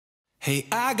Hey,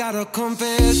 I got a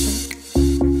confession.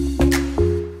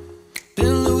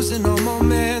 Been losing all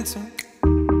momentum.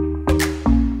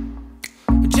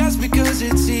 Just because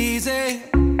it's easy,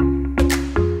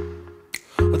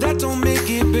 well, that don't make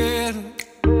it better.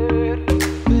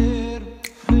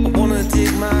 I wanna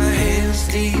dig my hands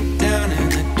deep down in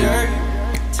the dirt.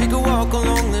 Take a walk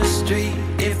along the street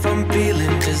if I'm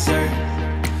feeling dessert.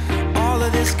 All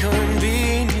of this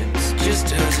convenience just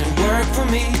doesn't work for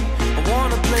me. I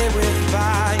wanna play with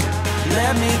fire,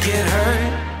 let me get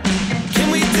hurt.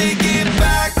 Can we take it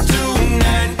back to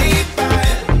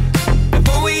 95?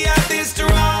 Before we had this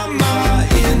drama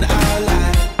in our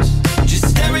lives, just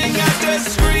staring at the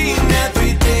screen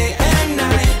every day and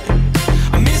night.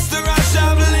 I miss the rush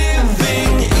of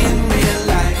living in real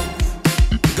life.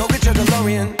 Go get your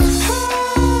DeLorean.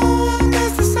 Oh, I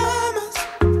miss the summers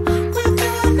with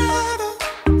you and never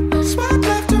swipe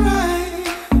left to right.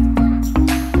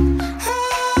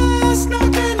 Ah,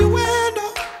 snuck in your window,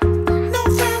 no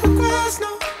friend request,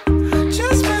 no,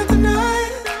 just spent the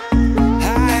night.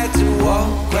 I had to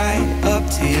walk right up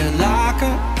to your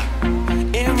locker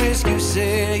and risk you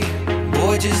saying,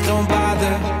 boy, just don't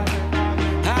bother.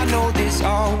 I know this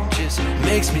all just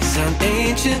makes me sound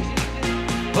ancient,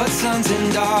 but sons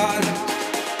and daughters,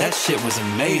 that shit was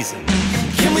amazing.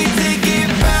 Can we take it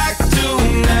back to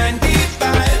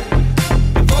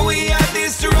 95? Before we had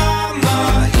this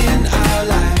drama in our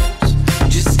lives,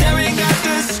 just staring at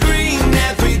the screen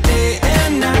every day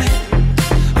and night.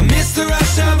 I miss the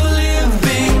rush of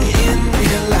living in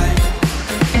real life.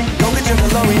 Go get your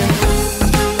DeLorean.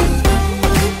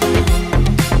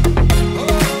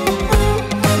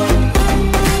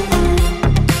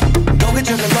 Go get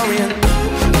your DeLorean.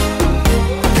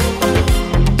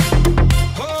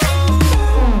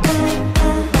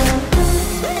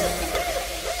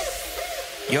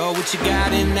 Yo, what you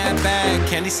got in that bag?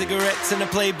 Candy, cigarettes, and a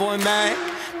Playboy mag?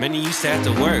 Man, you used to have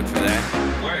to work for that.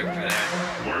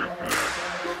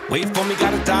 Wait for me,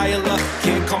 gotta dial up.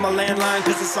 Can't call my landline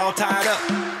cause it's all tied up.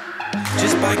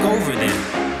 Just bike over then.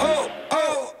 Oh!